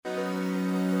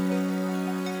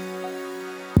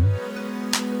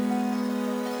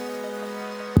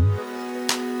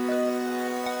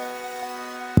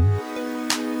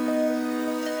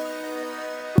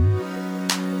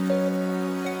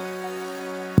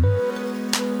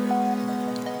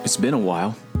It's been a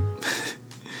while.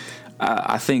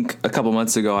 I think a couple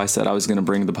months ago I said I was going to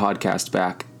bring the podcast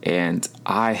back, and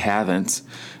I haven't.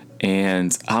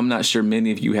 And I'm not sure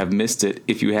many of you have missed it.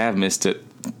 If you have missed it,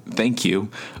 thank you.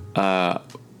 But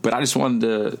I just wanted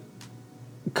to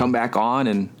come back on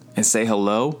and say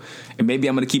hello. And maybe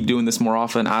I'm going to keep doing this more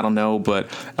often. I don't know.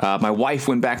 But my wife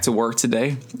went back to work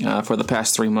today. For the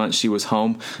past 3 months, she was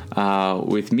home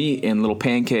with me and little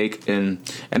Pancake. And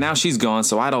now she's gone.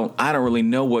 So I don't really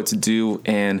know what to do.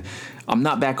 And I'm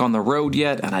not back on the road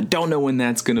yet. And I don't know when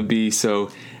that's going to be. So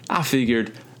I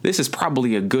figured this is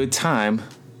probably a good time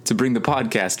to bring the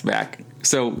podcast back.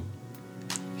 So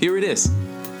here it is.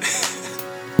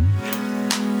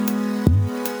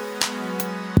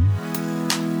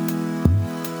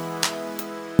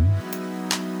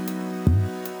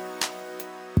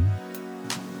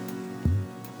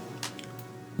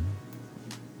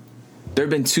 There have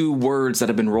been two words that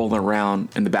have been rolling around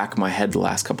in the back of my head the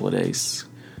last couple of days.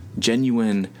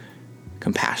 Genuine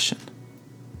compassion.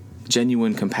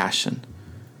 Genuine compassion.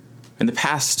 In the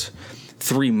past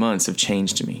 3 months have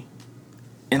changed me.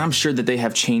 And I'm sure that they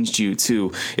have changed you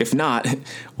too. If not,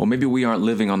 well, maybe we aren't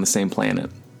living on the same planet.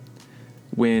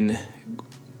 When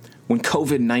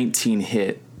COVID-19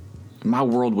 hit, my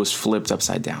world was flipped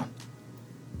upside down.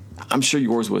 I'm sure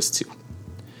yours was too.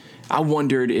 I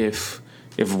wondered if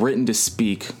written to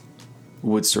speak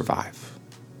would survive.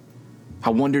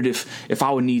 I wondered if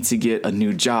I would need to get a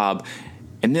new job.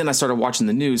 And then I started watching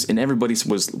the news and everybody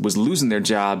was losing their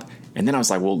job. And then I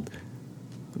was like, well,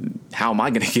 how am I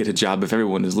going to get a job if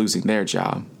everyone is losing their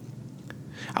job?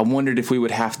 I wondered if we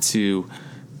would have to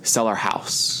sell our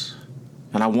house.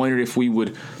 And I wondered if we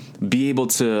would be able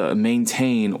to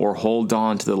maintain or hold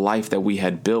on to the life that we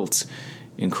had built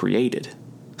and created.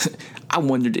 I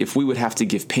wondered if we would have to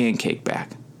give Pancake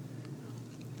back.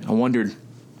 I wondered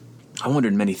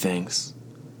many things.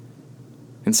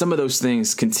 And some of those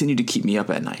things continue to keep me up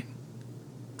at night.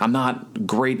 I'm not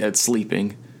great at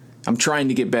sleeping. I'm trying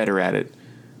to get better at it.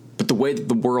 But the way that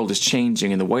the world is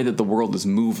changing and the way that the world is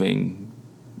moving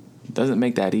doesn't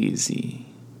make that easy.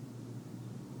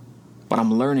 But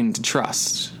I'm learning to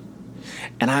trust.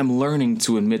 And I'm learning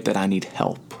to admit that I need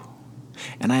help.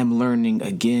 And I am learning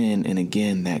again and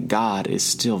again that God is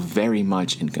still very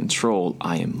much in control.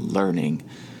 I am learning.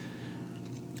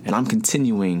 And I'm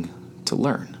continuing to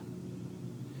learn.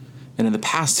 And in the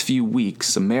past few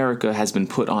weeks, America has been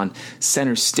put on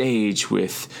center stage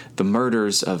with the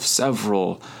murders of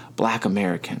several Black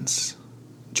Americans.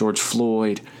 George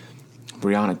Floyd,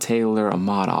 Breonna Taylor,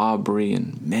 Ahmaud Arbery,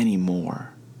 and many more.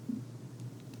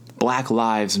 Black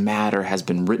Lives Matter has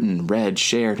been written, read,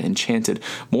 shared, and chanted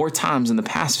more times in the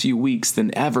past few weeks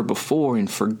than ever before, and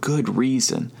for good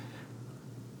reason.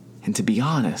 And to be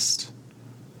honest,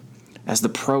 as the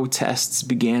protests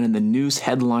began and the news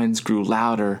headlines grew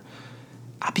louder,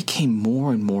 I became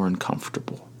more and more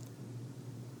uncomfortable.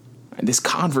 And this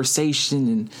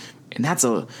conversation, and that's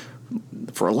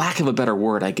for a lack of a better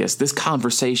word, I guess, this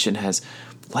conversation has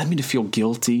led me to feel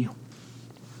guilty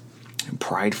and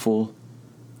prideful,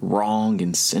 wrong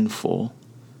and sinful.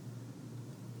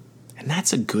 And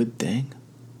that's a good thing.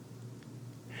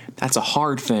 That's a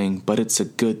hard thing, but it's a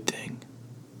good thing.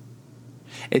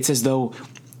 It's as though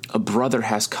a brother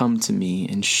has come to me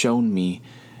and shown me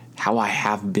how I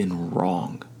have been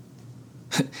wrong.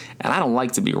 And I don't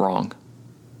like to be wrong,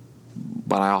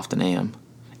 but I often am.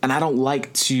 And I don't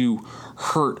like to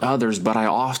hurt others, but I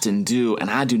often do. And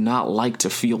I do not like to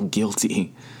feel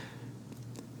guilty.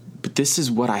 But this is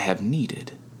what I have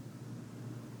needed.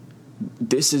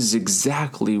 This is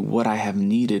exactly what I have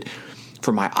needed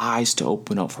for my eyes to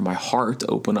open up, for my heart to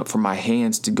open up, for my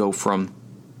hands to go from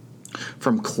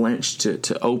clenched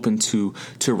to open to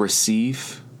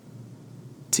receive,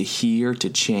 to hear, to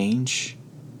change.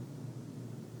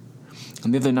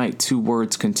 And the other night, two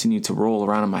words continued to roll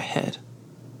around in my head.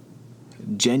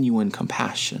 Genuine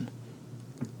compassion.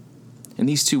 And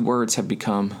these two words have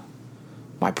become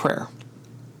my prayer.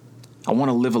 I want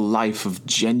to live a life of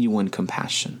genuine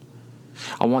compassion.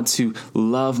 I want to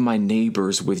love my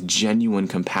neighbors with genuine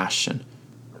compassion.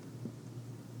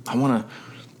 I want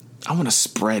to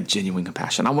spread genuine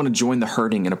compassion. I want to join the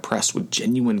hurting and oppressed with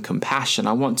genuine compassion.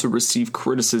 I want to receive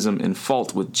criticism and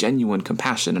fault with genuine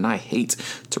compassion. And I hate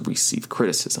to receive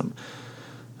criticism.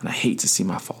 And I hate to see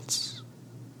my faults.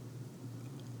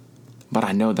 But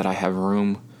I know that I have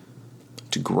room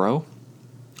to grow.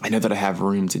 I know that I have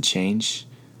room to change.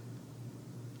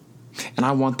 And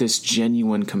I want this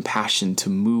genuine compassion to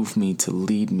move me, to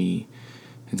lead me,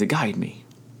 and to guide me.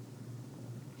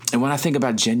 And when I think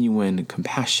about genuine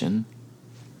compassion,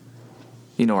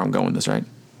 you know where I'm going with this, right?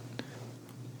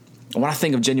 When I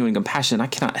think of genuine compassion, I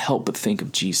cannot help but think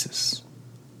of Jesus.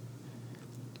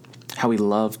 How he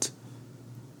loved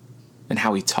and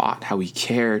how he taught, how he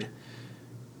cared,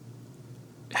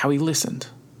 how he listened,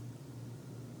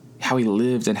 how he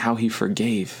lived and how he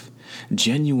forgave.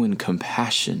 Genuine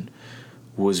compassion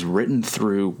was written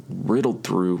through, riddled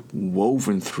through,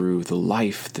 woven through the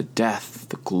life, the death,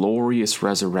 the glorious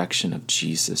resurrection of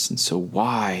Jesus. And so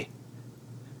why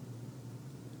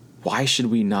should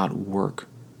we not work?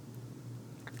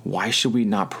 Why should we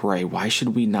not pray? Why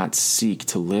should we not seek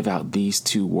to live out these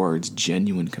two words,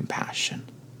 genuine compassion?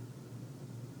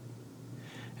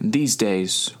 And these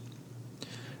days,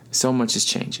 so much is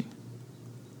changing.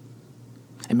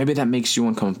 And maybe that makes you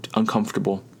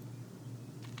uncomfortable.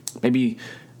 Maybe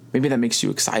that makes you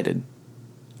excited.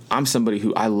 I'm somebody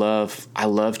who I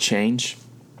love change.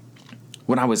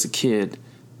 When I was a kid,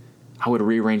 I would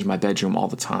rearrange my bedroom all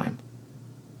the time.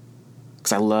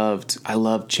 Because I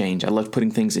loved change. I loved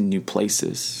putting things in new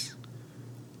places.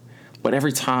 But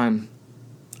every time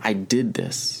I did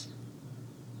this,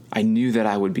 I knew that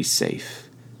I would be safe.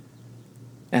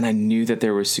 And I knew that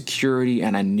there was security,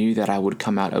 and I knew that I would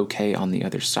come out okay on the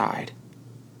other side.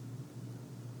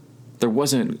 There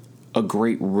wasn't a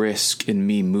great risk in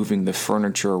me moving the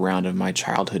furniture around in my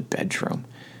childhood bedroom.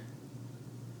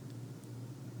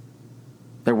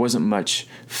 There wasn't much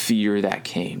fear that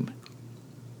came.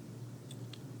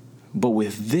 But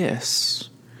with this,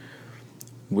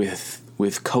 with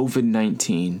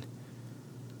COVID-19,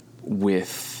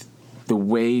 with the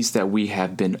ways that we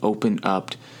have been opened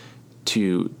up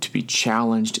to be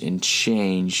challenged and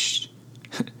changed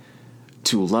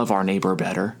to love our neighbor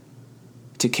better,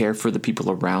 to care for the people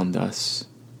around us,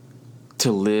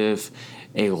 to live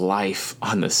a life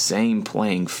on the same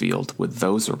playing field with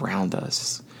those around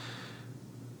us.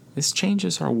 This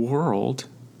changes our world,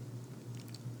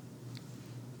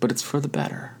 but it's for the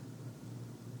better.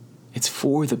 It's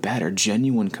for the better,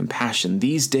 genuine compassion.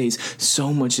 These days,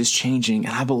 so much is changing,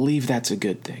 and I believe that's a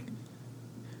good thing.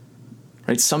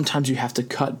 Right? Sometimes you have to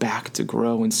cut back to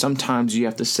grow, and sometimes you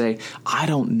have to say, I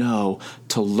don't know,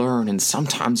 to learn, and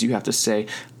sometimes you have to say,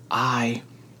 I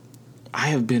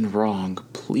have been wrong.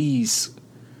 Please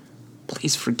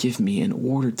forgive me in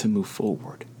order to move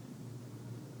forward.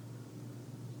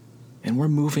 And we're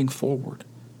moving forward.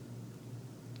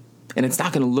 And it's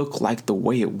not going to look like the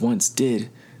way it once did,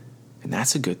 and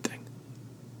that's a good thing.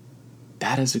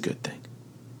 That is a good thing.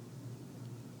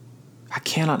 I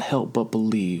cannot help but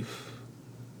believe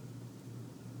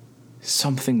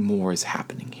something more is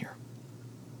happening here.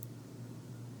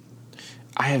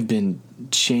 I have been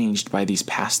changed by these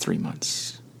past 3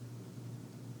 months.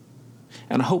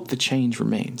 And I hope the change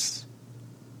remains.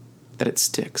 That it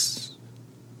sticks.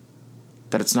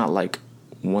 That it's not like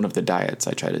one of the diets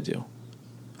I try to do.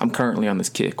 I'm currently on this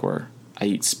kick where I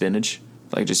eat spinach.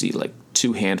 I just eat like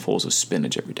 2 handfuls of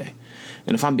spinach every day.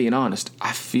 And if I'm being honest,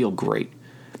 I feel great.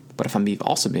 But if I'm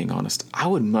also being honest, I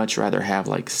would much rather have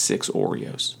like 6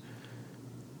 Oreos.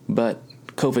 But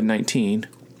COVID-19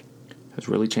 has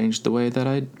really changed the way that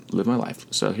I live my life.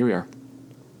 So here we are.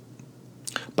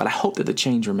 But I hope that the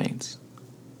change remains.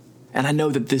 And I know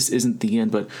that this isn't the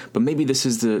end, but maybe this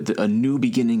is a new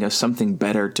beginning of something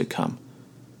better to come.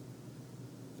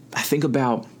 I think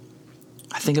about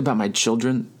my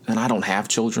children, and I don't have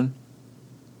children.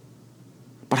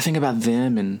 But I think about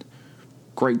them and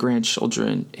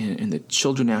great-grandchildren and the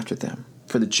children after them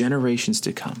for the generations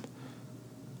to come.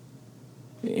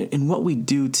 And what we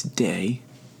do today,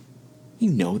 you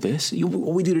know this,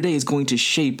 what we do today is going to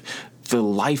shape the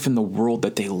life and the world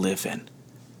that they live in.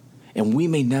 And we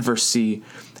may never see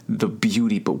the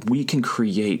beauty, but we can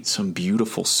create some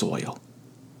beautiful soil.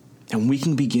 And we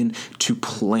can begin to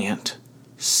plant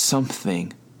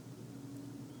something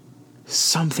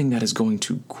that is going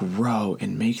to grow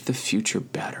and make the future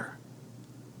better.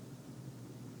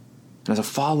 And as a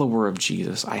follower of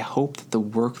Jesus, I hope that the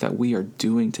work that we are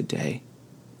doing today,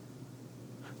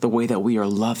 the way that we are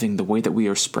loving, the way that we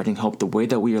are spreading hope, the way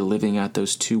that we are living out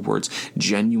those 2 words,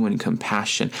 genuine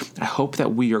compassion, I hope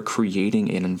that we are creating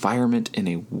an environment in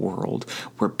a world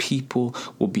where people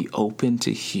will be open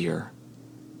to hear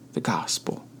the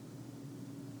gospel,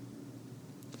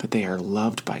 that they are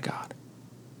loved by God,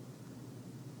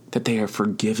 that they are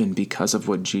forgiven because of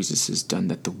what Jesus has done,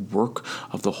 that the work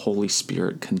of the Holy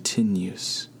Spirit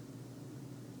continues.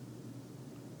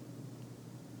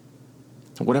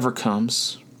 Whatever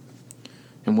comes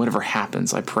and whatever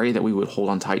happens, I pray that we would hold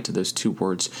on tight to those 2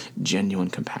 words, genuine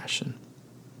compassion.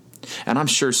 And I'm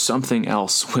sure something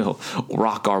else will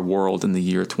rock our world in the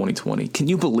year 2020. Can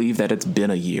you believe that it's been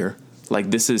a year? Like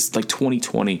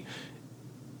 2020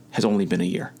 has only been a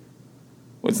year.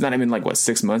 It's not even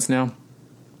 6 months now.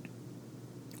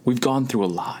 We've gone through a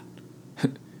lot.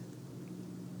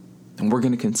 And we're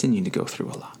going to continue to go through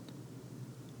a lot.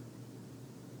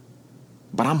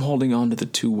 But I'm holding on to the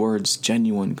 2 words,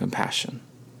 genuine compassion.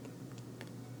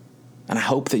 And I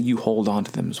hope that you hold on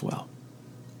to them as well.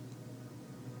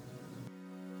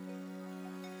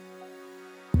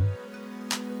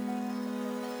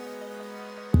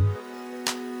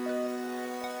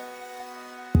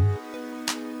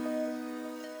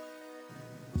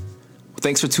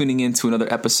 Thanks for tuning in to another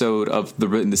episode of the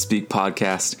Written to Speak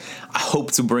podcast. I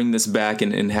hope to bring this back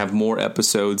and have more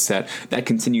episodes that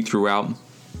continue throughout.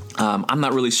 I'm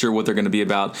not really sure what they're going to be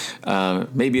about.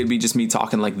 Maybe it'd be just me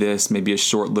talking like this, maybe a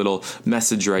short little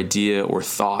message or idea or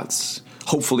thoughts.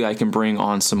 Hopefully I can bring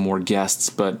on some more guests,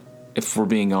 but if we're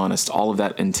being honest, all of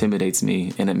that intimidates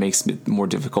me and it makes it more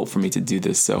difficult for me to do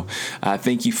this. So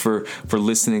thank you for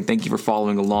listening. Thank you for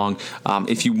following along.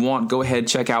 If you want, go ahead,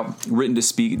 check out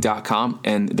writtentospeak.com,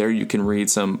 and there you can read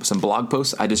some blog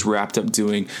posts. I just wrapped up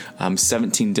doing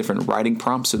 17 different writing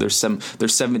prompts. So there's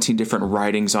 17 different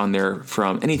writings on there,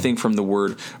 from anything from the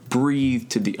word breathe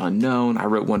to the unknown. I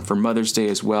wrote one for Mother's Day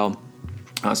as well.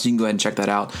 So you can go ahead and check that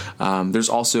out. There's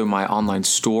also my online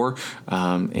store,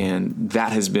 and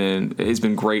that it's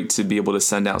been great to be able to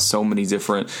send out so many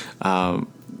different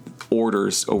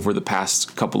orders over the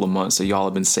past couple of months. So y'all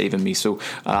have been saving me. So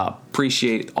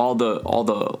appreciate all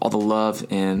the love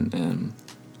and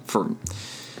for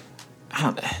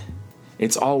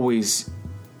it's always,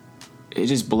 it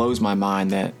just blows my mind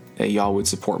that y'all would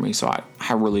support me. So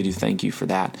I really do thank you for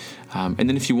that. And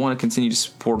then if you want to continue to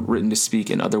support Written to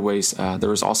Speak in other ways,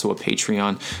 there is also a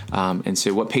Patreon. And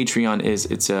so what Patreon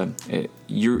is,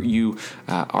 you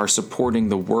are supporting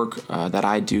the work that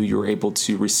I do. You're able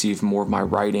to receive more of my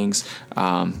writings,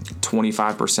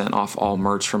 25% off all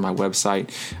merch from my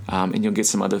website, and you'll get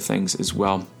some other things as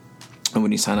well. And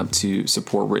when you sign up to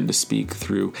support Written to Speak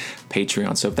through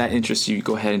Patreon. So if that interests you,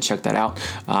 go ahead and check that out.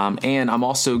 And I'm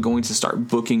also going to start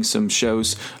booking some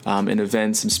shows and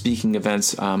events, some speaking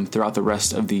events throughout the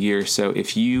rest of the year. So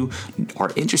if you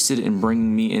are interested in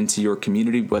bringing me into your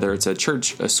community, whether it's a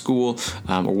church, a school,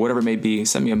 or whatever it may be,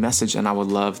 send me a message, and I would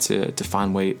love to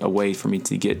find a way for me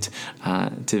to get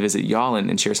to visit y'all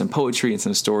and share some poetry and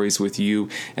some stories with you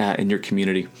in your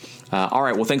community. All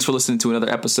right. Well, thanks for listening to another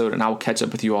episode, and I will catch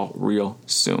up with you all real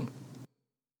soon.